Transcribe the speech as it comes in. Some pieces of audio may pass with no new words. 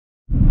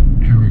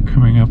We're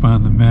coming up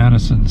on the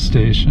Madison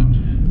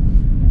station,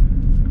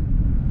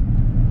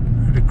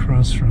 right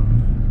across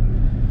from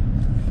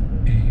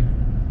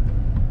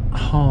a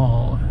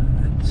hall,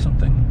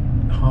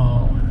 something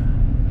hall.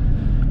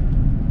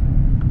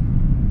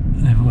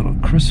 They have a little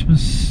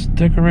Christmas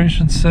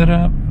decoration set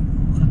up.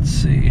 Let's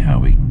see how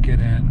we can get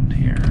in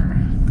here.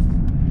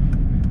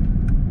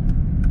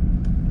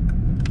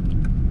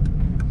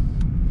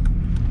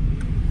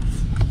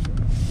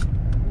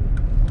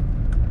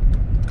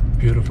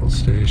 Beautiful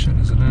station,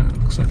 isn't it?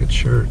 It looks like a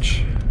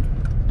church.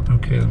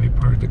 Okay, let me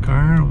park the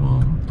car and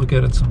we'll look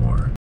at it some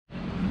more.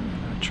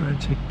 I try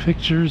to take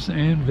pictures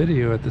and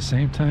video at the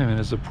same time, and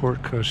there's a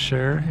porte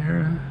cochere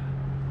here.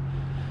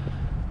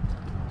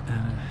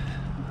 And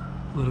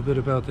a little bit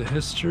about the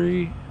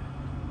history.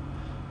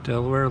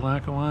 Delaware,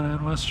 Lackawanna,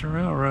 and Western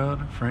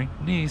Railroad. Frank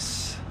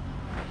Nice.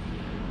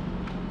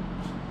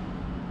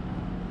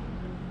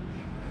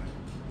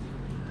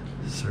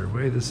 Is there a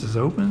way this is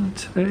open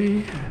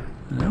today?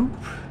 Nope.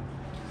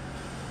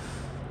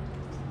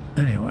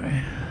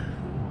 Anyway,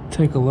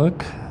 take a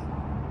look.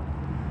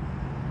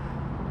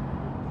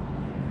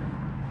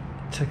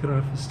 Ticket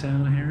office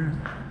down here.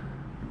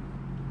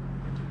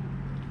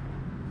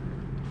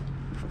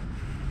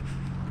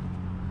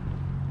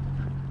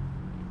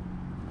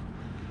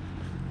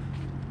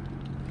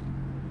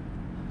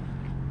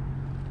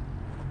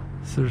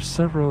 So there's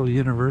several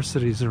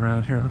universities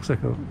around here. It looks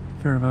like a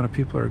fair amount of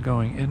people are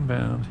going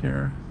inbound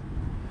here.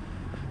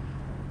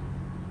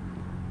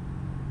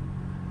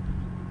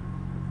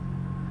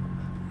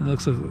 It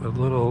looks like a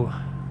little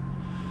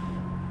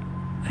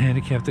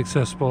handicapped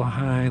accessible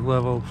high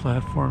level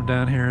platform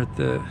down here at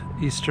the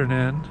eastern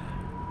end.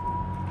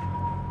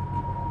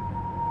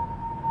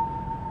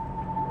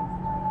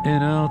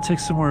 And I'll take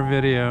some more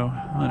video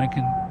when I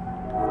can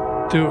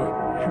do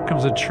it. Here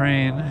comes a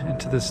train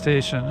into the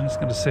station. I was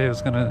going to say I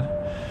was going to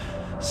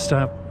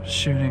stop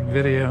shooting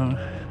video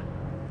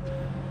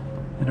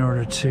in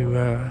order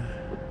to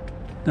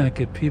not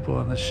get people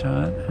in the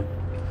shot.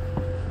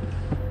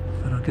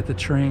 But I'll get the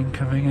train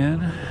coming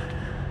in.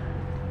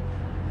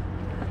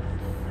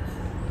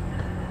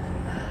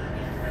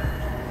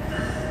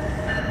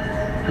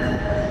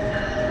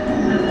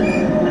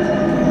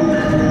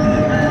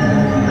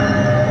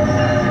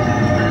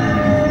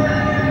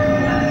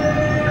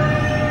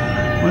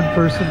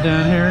 Person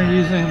down here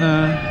using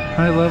the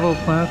high-level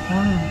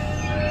platform,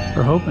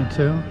 or hoping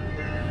to.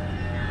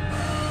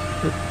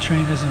 The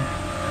train doesn't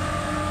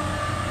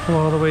pull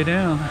all the way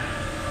down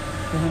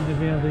for him to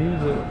be able to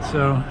use it.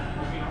 So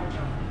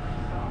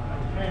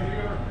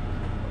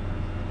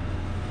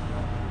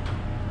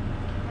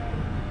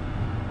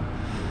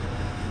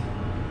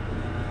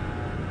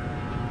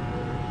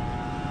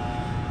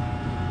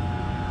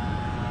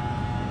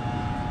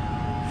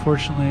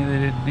fortunately they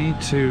didn't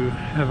need to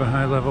have a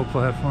high-level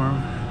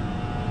platform.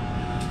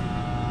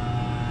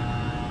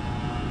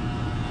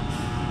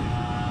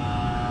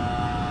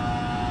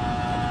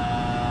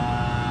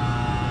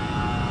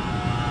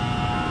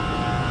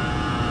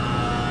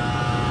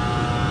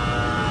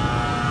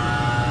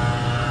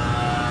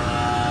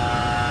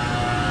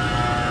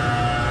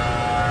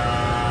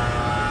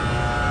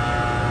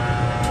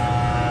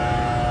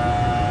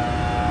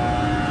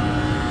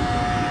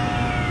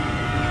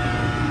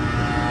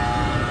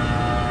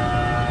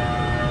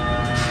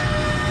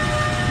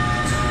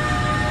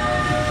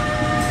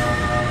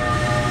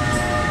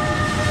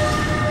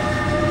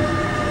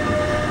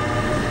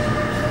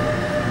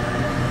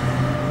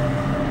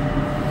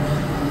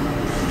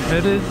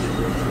 Headed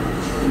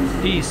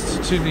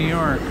east to New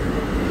York.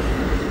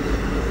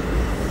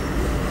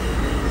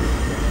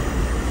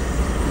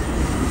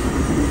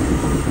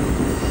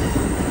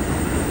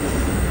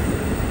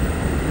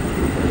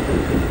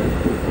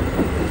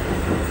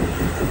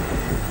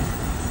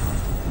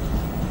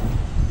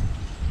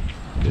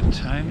 Good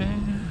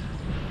timing.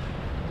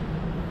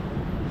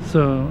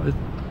 So the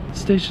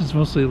station's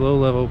mostly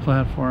low-level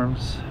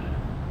platforms,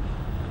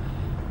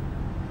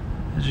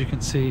 as you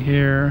can see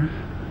here.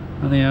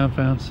 On the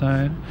outbound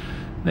side,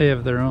 they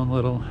have their own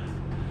little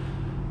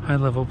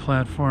high-level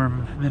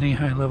platform, mini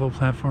high-level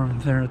platform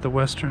there at the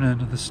western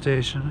end of the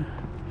station.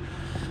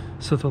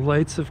 So the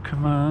lights have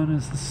come on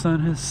as the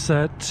sun has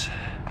set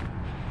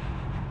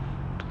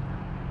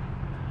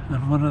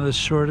on one of the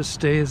shortest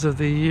days of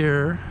the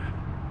year.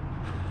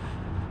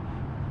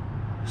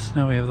 So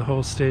now we have the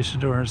whole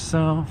station to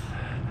ourselves.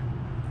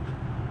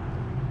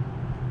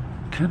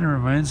 Kind of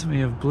reminds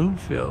me of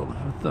Bloomfield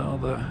with all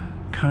the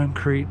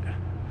concrete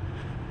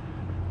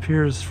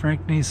piers.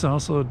 Frank Nice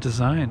also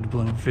designed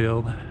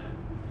Bloomfield.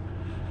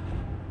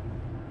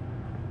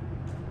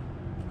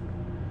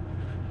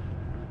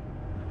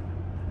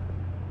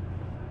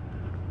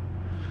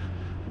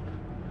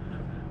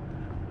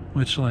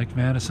 Which, like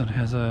Madison,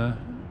 has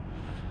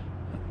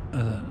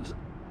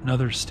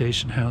another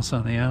station house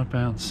on the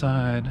outbound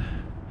side.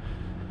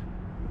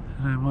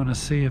 And I want to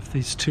see if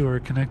these two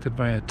are connected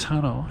by a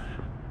tunnel.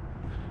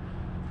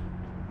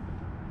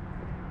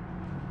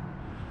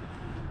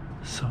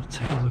 So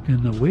take a look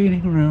in the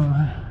waiting room.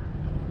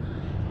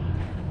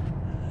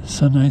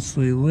 So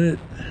nicely lit.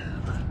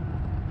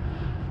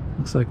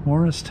 Looks like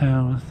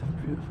Morristown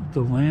with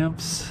the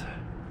lamps.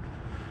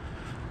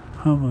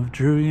 Home of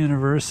Drew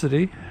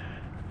University.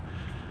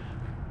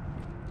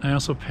 I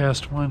also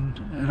passed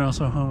one, and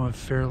also home of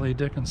Fairleigh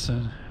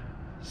Dickinson.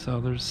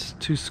 So there's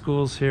two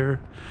schools here.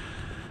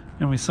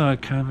 And we saw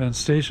at Convent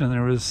Station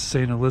there was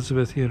St.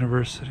 Elizabeth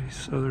University.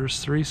 So there's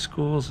 3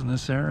 schools in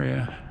this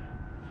area.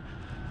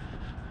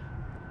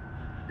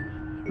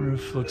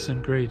 Roof looks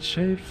in great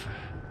shape.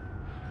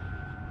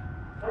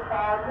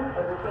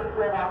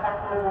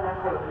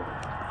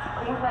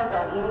 Please note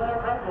that eating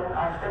and drinking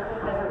are strictly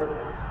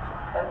prohibited.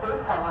 The food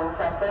covering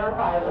shall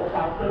verify its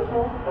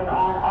citation and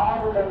on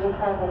all related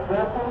transit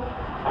vehicles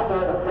under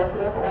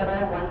Executive Order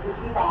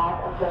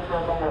 155 until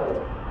further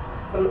notice.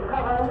 These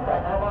coverings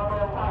are no longer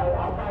required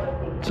outside of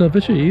state. So I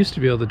bet you used to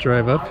be able to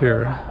drive up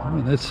here.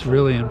 Oh, that's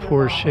really in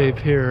poor shape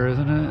here,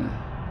 isn't it?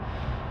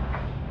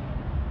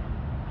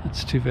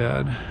 That's too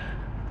bad.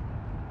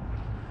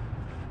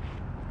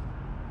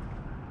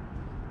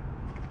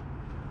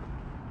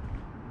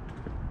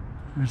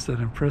 There's that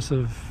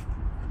impressive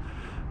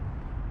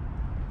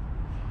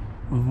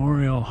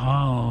Memorial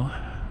Hall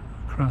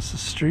across the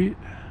street.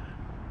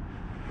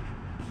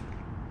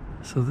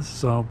 So this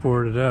is all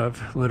boarded up,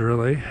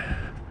 literally.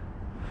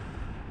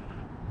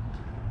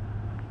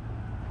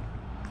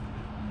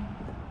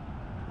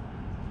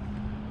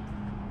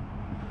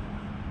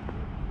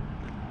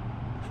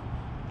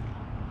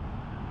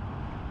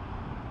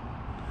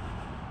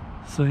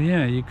 So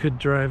yeah, you could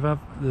drive up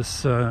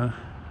this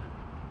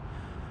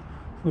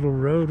little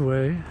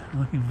roadway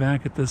looking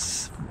back at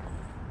this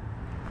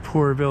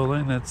poor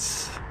building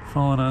that's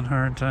fallen on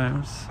hard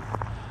times.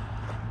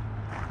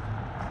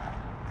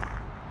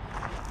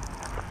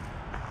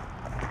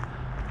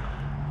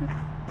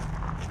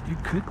 You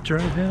could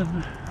drive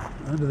in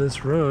onto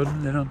this road.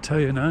 They don't tell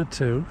you not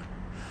to.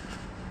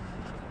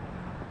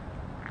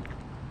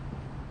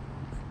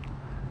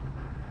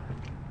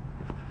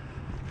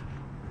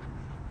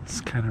 This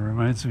kind of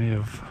reminds me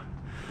of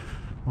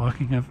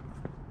walking up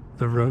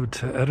the road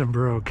to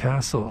Edinburgh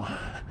Castle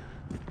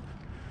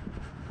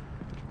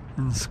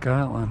in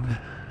Scotland.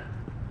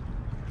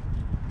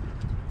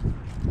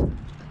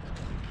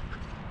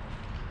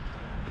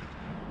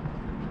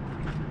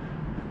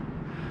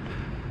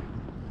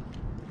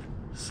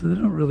 So they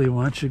don't really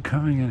want you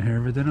coming in here,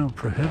 but they don't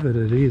prohibit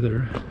it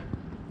either.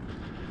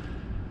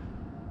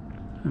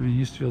 I mean, you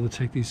used to be able to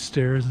take these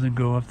stairs and then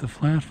go up the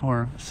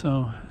platform,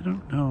 so I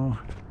don't know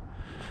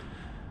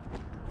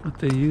what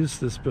they use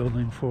this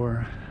building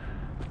for.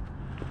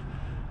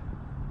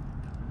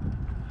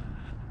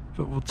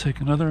 But we'll take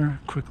another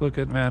quick look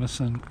at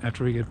Madison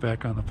after we get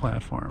back on the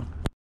platform.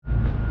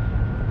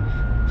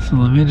 So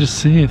let me just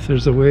see if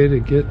there's a way to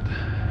get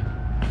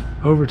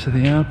over to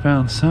the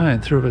outbound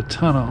side through a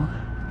tunnel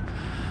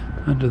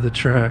under the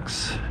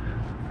tracks.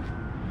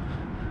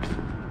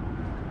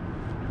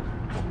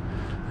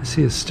 I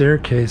see a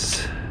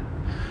staircase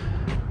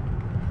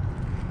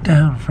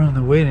down from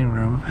the waiting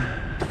room.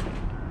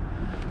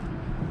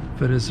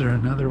 But is there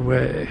another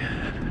way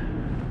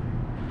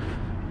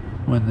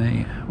when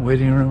the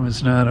waiting room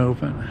is not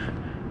open?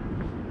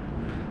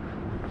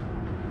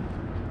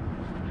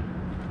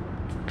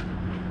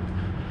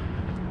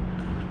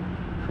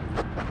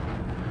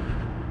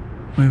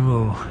 We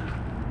will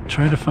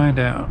try to find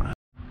out.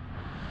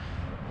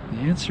 The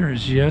answer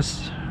is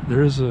yes,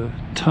 there is a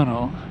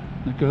tunnel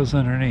that goes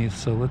underneath,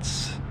 so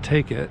let's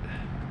take it.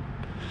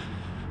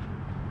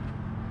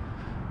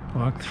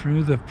 Walk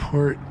through the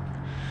porte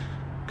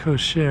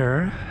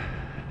cochere.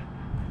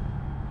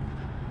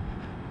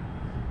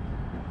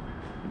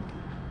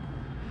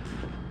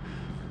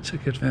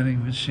 Ticket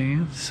vending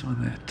machines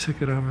when the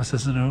ticket office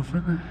isn't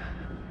open.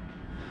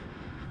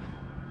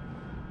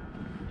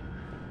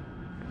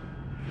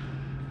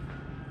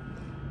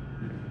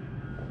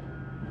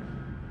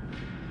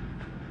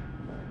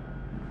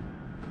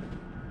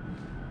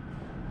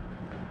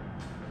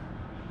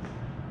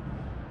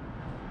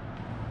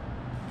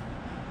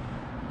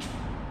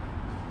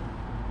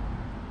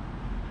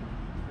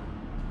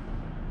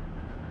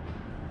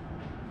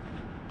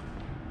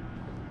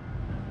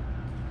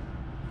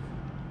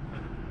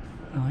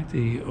 I like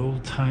the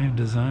old-time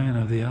design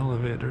of the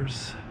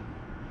elevators.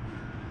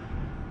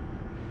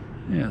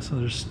 Yeah, so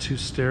there's 2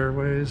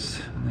 stairways,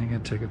 and then you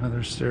can take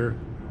another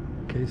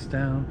staircase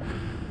down.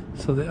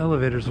 So the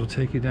elevators will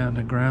take you down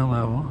to ground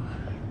level.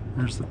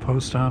 There's the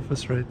post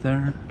office right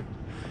there.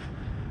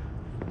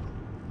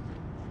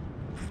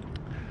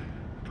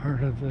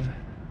 Part of the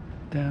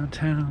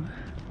downtown.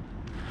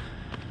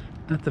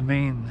 Not the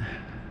main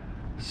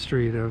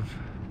street of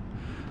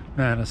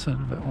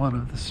Madison, but one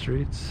of the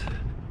streets.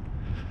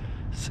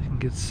 So you can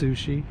get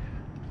sushi.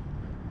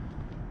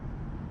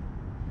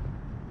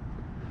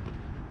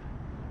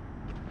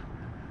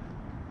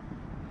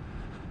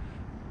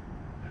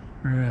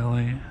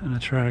 Really an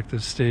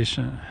attractive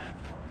station,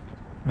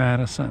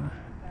 Madison.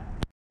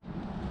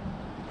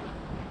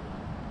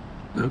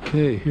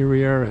 Okay, here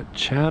we are at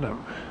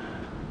Chatham.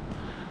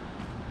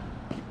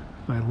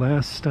 My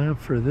last stop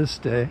for this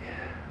day.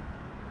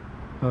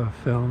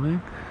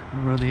 filming.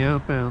 We're on the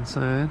outbound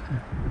side.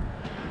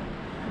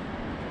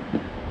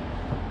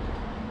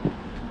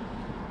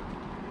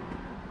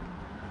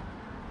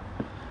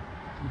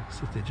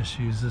 Looks like they just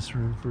use this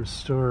room for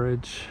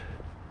storage.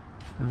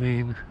 The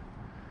main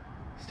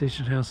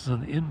station house is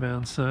on the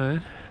inbound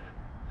side.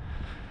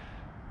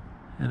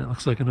 And it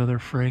looks like another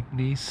Frank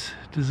Nice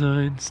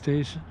design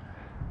station.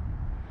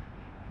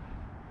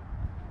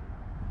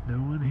 No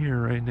one here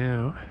right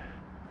now.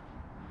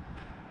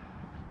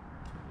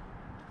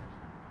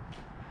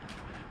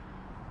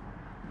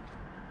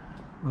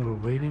 Little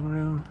waiting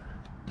room.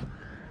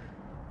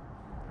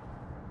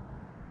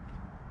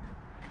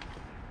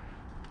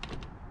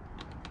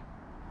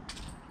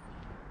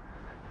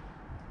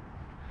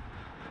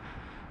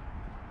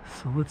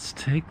 So let's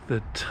take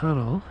the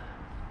tunnel.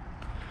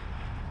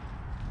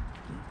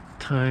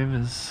 Time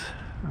is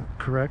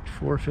correct,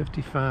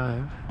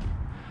 4:55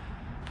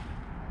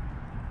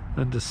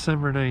 on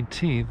December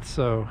 19th,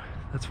 so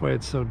that's why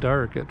it's so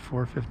dark at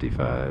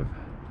 4:55.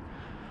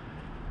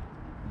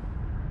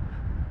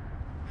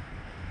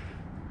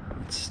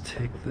 Let's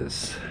take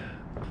this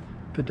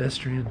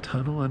pedestrian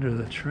tunnel under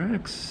the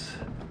tracks.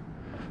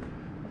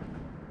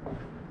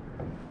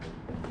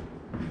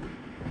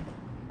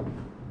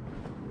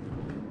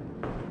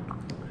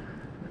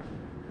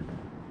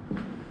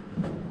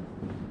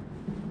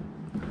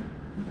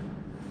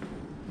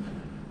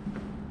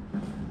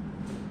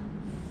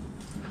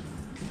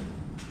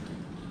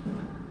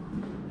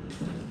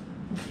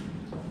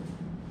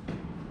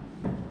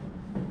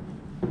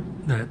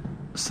 That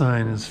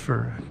sign is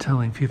for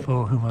telling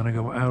people who want to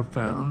go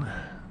outbound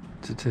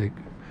to take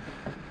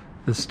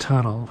this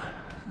tunnel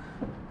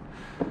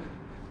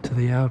to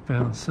the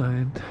outbound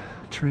side,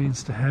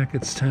 trains to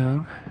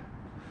Hackettstown.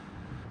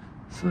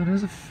 So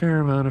there's a fair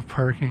amount of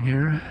parking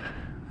here.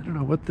 I don't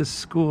know what this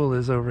school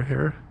is over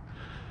here.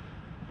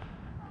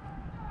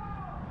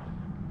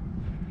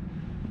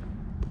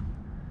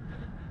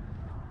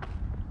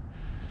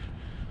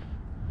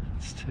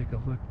 Let's take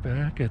a look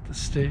back at the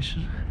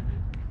station.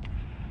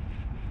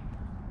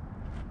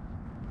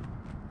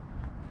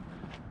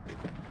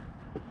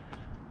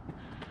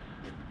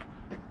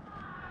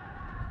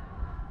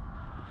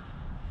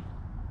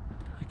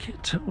 I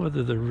can't tell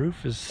whether the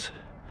roof is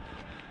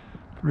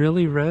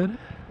really red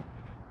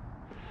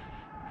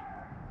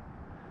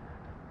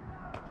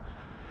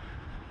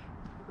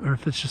or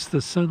if it's just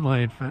the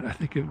sunlight, but I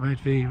think it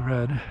might be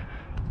red.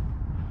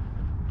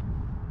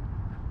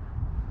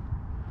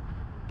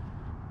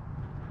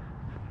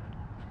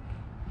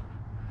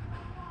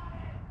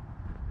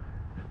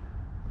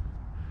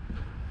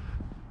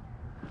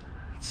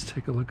 Let's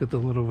take a look at the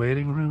little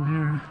waiting room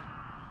here.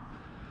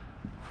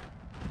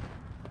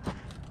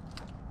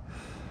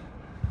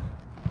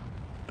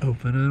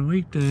 Open on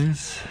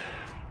weekdays.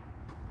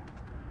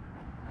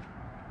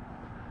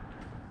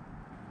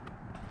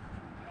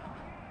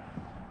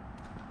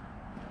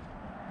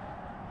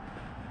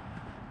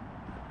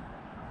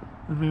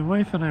 When my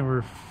wife and I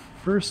were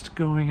first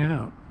going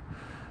out,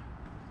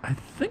 I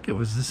think it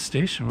was this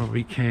station where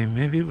we came.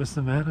 Maybe it was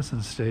the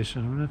Madison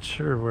station. I'm not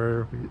sure,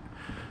 where we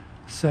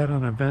sat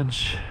on a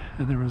bench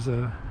and there was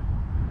a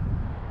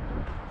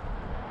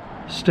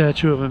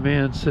statue of a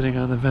man sitting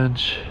on the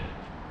bench.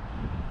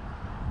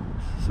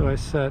 So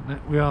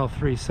we all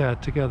three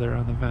sat together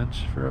on the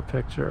bench for a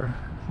picture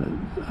that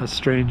a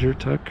stranger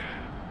took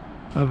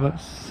of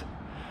us.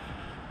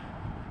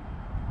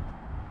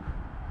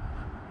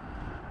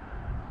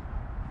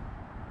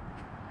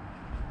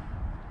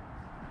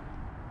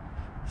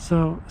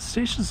 So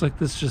stations like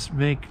this just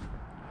make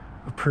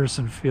a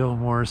person feel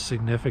more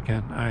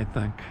significant, I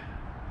think,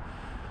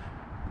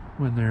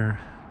 when they're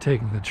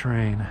taking the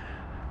train,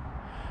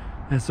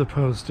 as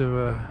opposed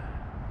to a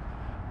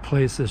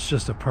place that's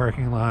just a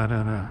parking lot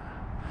and a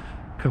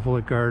couple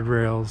of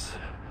guardrails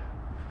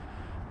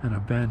and a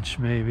bench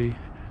maybe.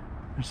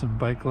 There's some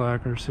bike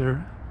lockers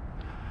here.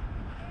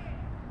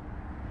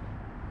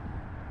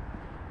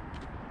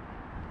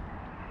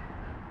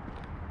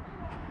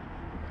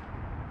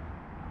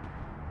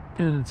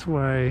 And it's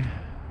why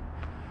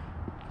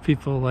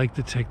people like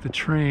to take the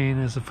train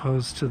as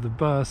opposed to the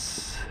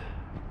bus,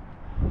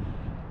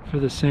 for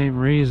the same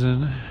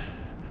reason.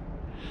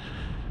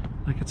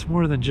 Like, it's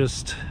more than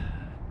just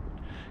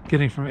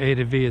getting from A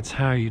to B, it's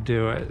how you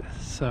do it.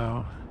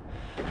 So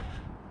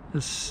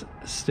this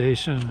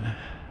station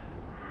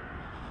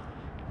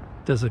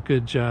does a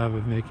good job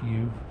of making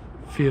you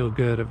feel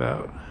good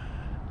about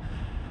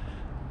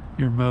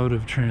your mode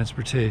of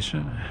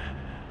transportation.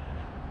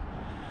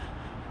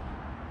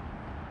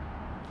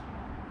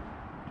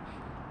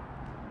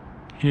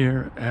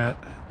 Here at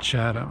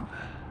Chatham.